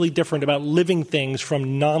fundamentally different about living things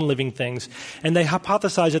from non-living things. And they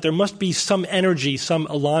hypothesized that there must be some energy, some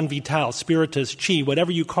elan vital, spiritus, chi,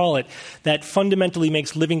 whatever you call it, that fundamentally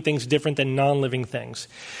makes living things different than non-living things.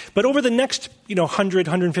 But over the next 100,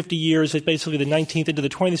 150 years, basically the 19th into the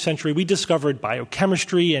 20th century, we discovered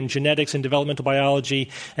biochemistry and genetics and developmental biology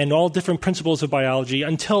and all different principles of biology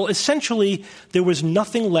until essentially there was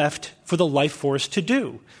nothing left for the life force to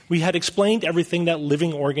do. We had explained everything that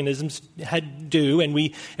living organisms had do, and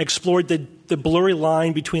we explored the blurry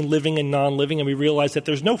line between living and non-living, and we realized that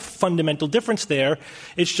there's no fundamental difference there.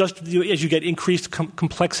 It's just as you get increased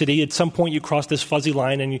complexity, at some point you cross this fuzzy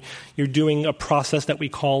line and you're doing a process that we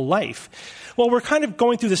call life. Well, we're kind of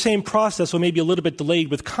going through the same process, or maybe a little bit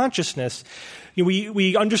delayed, with consciousness.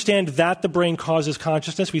 We understand that the brain causes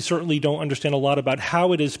consciousness. We certainly don't understand a lot about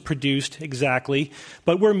how it is produced exactly,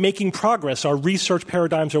 but we're making progress. Our research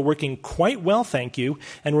paradigms are working quite well, thank you,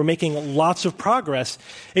 and we're making lots of progress.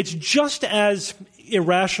 It's just as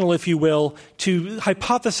irrational, if you will, to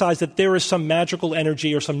hypothesize that there is some magical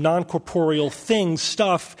energy or some non-corporeal thing,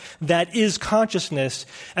 stuff, that is consciousness,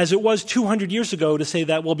 as it was 200 years ago to say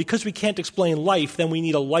that, well, because we can't explain life, then we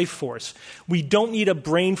need a life force. We don't need a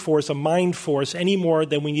brain force, a mind force, any more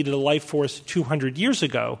than we needed a life force 200 years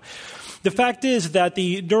ago. The fact is that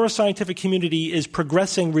the neuroscientific community is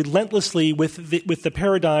progressing relentlessly with the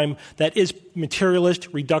paradigm that is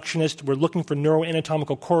materialist, reductionist. We're looking for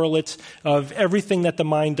neuroanatomical correlates of everything that the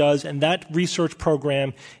mind does, and that research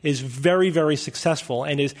program is very, very successful,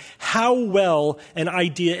 and is how well an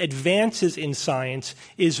idea advances in science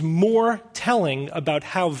is more telling about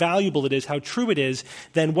how valuable it is, how true it is,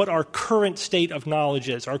 than what our current state of knowledge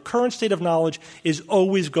is. Our current state of knowledge is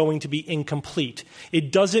always going to be incomplete.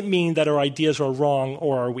 It doesn't mean that our ideas are wrong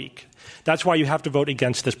or are weak. That's why you have to vote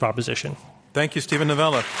against this proposition. Thank you, Stephen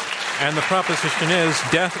Novella. And the proposition is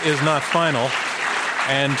death is not final.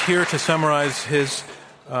 And here to summarize his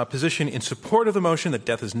position in support of the motion that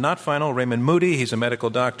death is not final, Raymond Moody. He's a medical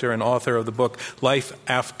doctor and author of the book Life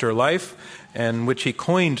After Life, in which he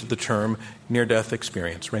coined the term near-death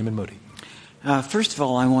experience. Raymond Moody. First of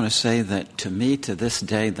all, I want to say that to me, to this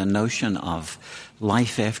day, the notion of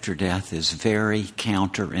life after death is very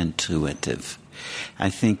counterintuitive. I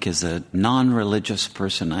think as a non-religious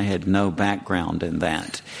person, I had no background in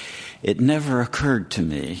that. It never occurred to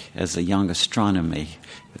me as a young astronomy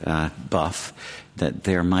buff that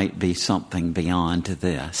there might be something beyond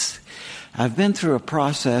this. I've been through a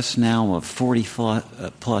process now of 40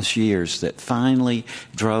 plus years that finally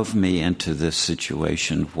drove me into this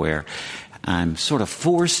situation where I'm sort of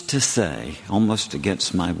forced to say, almost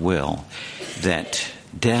against my will, that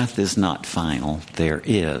death is not final. There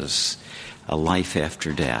is a life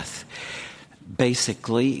after death.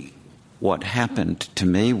 Basically, what happened to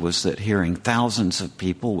me was that hearing thousands of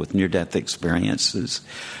people with near-death experiences,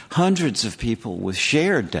 hundreds of people with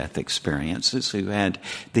shared death experiences who had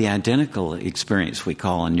the identical experience we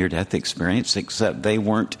call a near-death experience, except they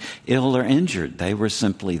weren't ill or injured. They were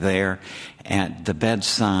simply there at the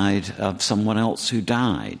bedside of someone else who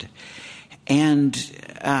died. And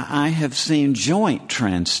I have seen joint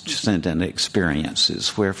transcendent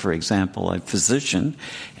experiences where, for example, a physician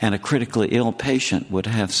and a critically ill patient would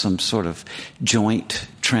have some sort of joint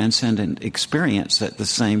transcendent experience at the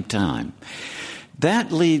same time.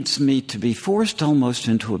 That leads me to be forced almost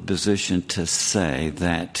into a position to say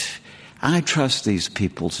that I trust these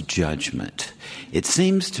people's judgment. It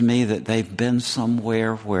seems to me that they've been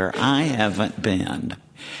somewhere where I haven't been,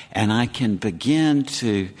 and I can begin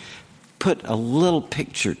to put a little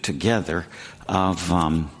picture together of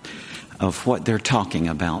what they're talking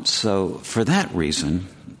about. So for that reason,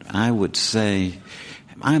 I would say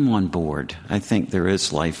I'm on board. I think there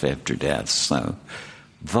is life after death. So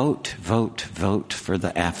vote, vote, vote for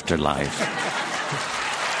the afterlife.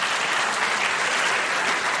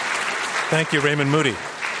 Thank you, Raymond Moody.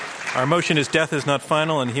 Our motion is death is not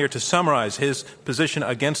final, and here to summarize his position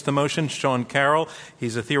against the motion, Sean Carroll.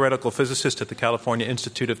 He's a theoretical physicist at the California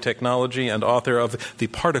Institute of Technology and author of The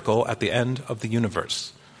Particle at the End of the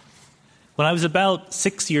Universe. When I was about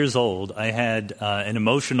 6 years old, I had an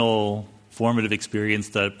emotional, formative experience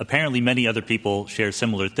that apparently many other people share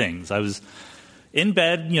similar things. I was in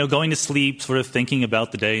bed, going to sleep, sort of thinking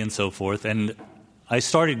about the day and so forth, and I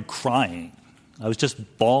started crying. I was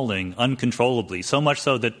just bawling uncontrollably, so much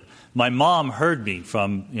so that my mom heard me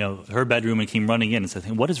from her bedroom and came running in and said,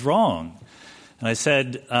 "Hey, what is wrong?" And I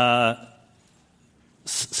said,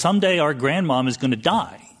 someday our grandmom is going to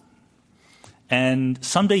die. And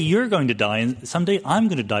someday you're going to die, and someday I'm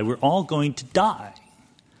going to die. We're all going to die.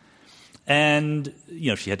 And,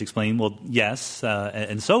 she had to explain, well, yes,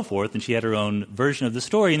 and so forth, and she had her own version of the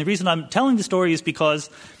story. And the reason I'm telling the story is because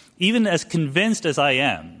even as convinced as I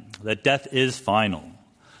am that death is final,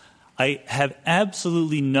 I have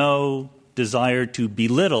absolutely no desire to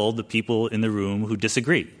belittle the people in the room who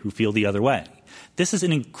disagree, who feel the other way. This is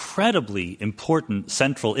an incredibly important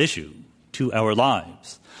central issue to our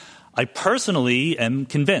lives. I personally am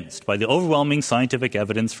convinced by the overwhelming scientific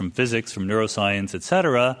evidence from physics, from neuroscience,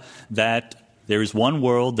 etc., that there is one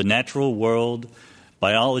world, the natural world.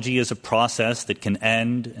 Biology is a process that can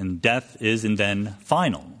end, and death is and then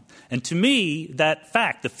final. And to me, that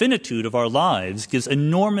fact, the finitude of our lives, gives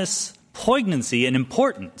enormous poignancy and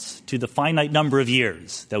importance to the finite number of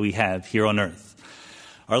years that we have here on earth.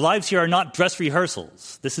 Our lives here are not dress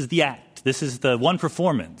rehearsals. This is the act. This is the one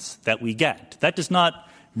performance that we get. That does not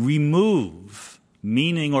remove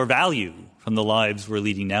meaning or value from the lives we're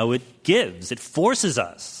leading now. It forces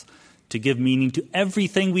us to give meaning to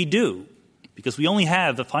everything we do, because we only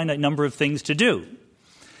have a finite number of things to do.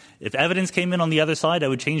 If evidence came in on the other side, I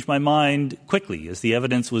would change my mind quickly, as the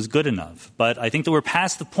evidence was good enough. But I think that we're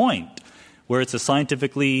past the point where it's a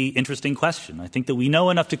scientifically interesting question. I think that we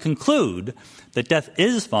know enough to conclude that death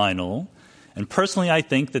is final, and personally I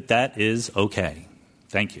think that that is okay.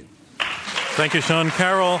 Thank you. Thank you, Sean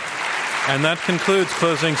Carroll. And that concludes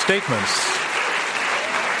closing statements.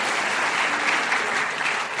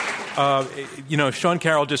 Sean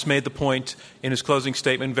Carroll just made the point in his closing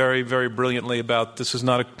statement very, very brilliantly about this is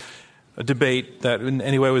not a debate that in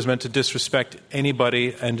any way was meant to disrespect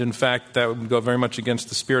anybody, and in fact that would go very much against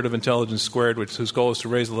the spirit of Intelligence Squared, whose goal is to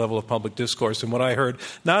raise the level of public discourse. And what I heard,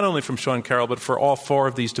 not only from Sean Carroll, but for all four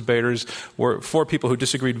of these debaters, were four people who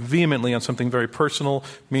disagreed vehemently on something very personal,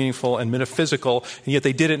 meaningful, and metaphysical, and yet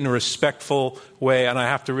they did it in a respectful way, and I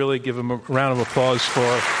have to really give them a round of applause for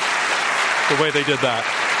the way they did that.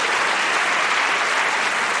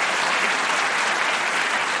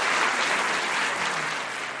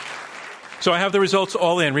 So I have the results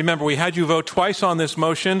all in. Remember, we had you vote twice on this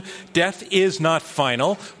motion. Death is not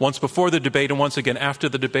final, once before the debate and once again after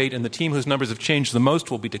the debate, and the team whose numbers have changed the most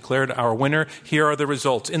will be declared our winner. Here are the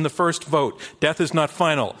results. In the first vote, death is not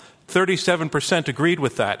final. 37% agreed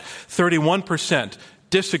with that. 31%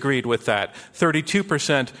 disagreed with that.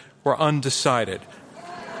 32% were undecided.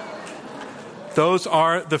 Those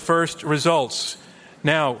are the first results.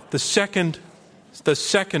 Now, the second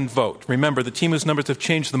vote, remember, the team whose numbers have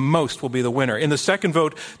changed the most will be the winner. In the second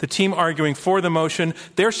vote, the team arguing for the motion,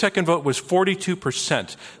 their second vote was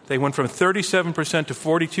 42%. They went from 37% to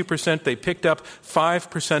 42%. They picked up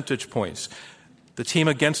 5 percentage points. The team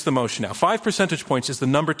against the motion now. 5 percentage points is the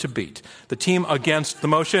number to beat. The team against the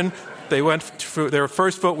motion, their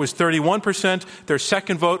first vote was 31%. Their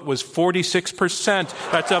second vote was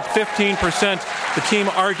 46%. That's up 15%. The team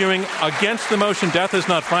arguing against the motion, death is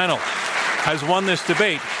not final, has won this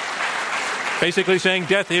debate, basically saying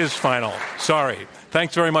death is final. Sorry.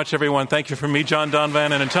 Thanks very much, everyone. Thank you from me, John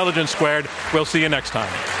Donvan, and Intelligence Squared. We'll see you next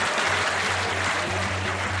time.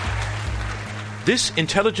 This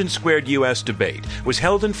Intelligence Squared U.S. debate was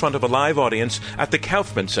held in front of a live audience at the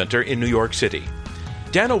Kaufman Center in New York City.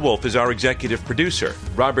 Dana Wolf is our executive producer.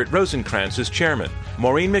 Robert Rosenkrantz is chairman.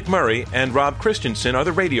 Maureen McMurray and Rob Christensen are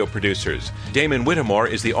the radio producers. Damon Whittemore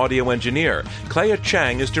is the audio engineer. Clea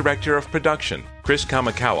Chang is director of production. Chris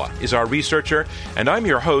Kamikawa is our researcher. And I'm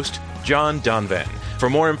your host, John Donvan. For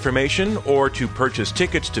more information or to purchase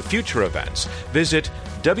tickets to future events, visit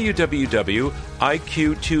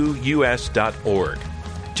www.iq2us.org.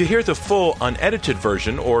 To hear the full unedited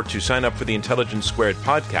version or to sign up for the Intelligence Squared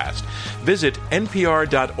podcast, visit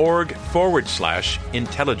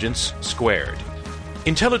npr.org/Intelligence Squared.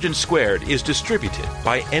 Intelligence Squared is distributed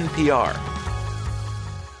by NPR.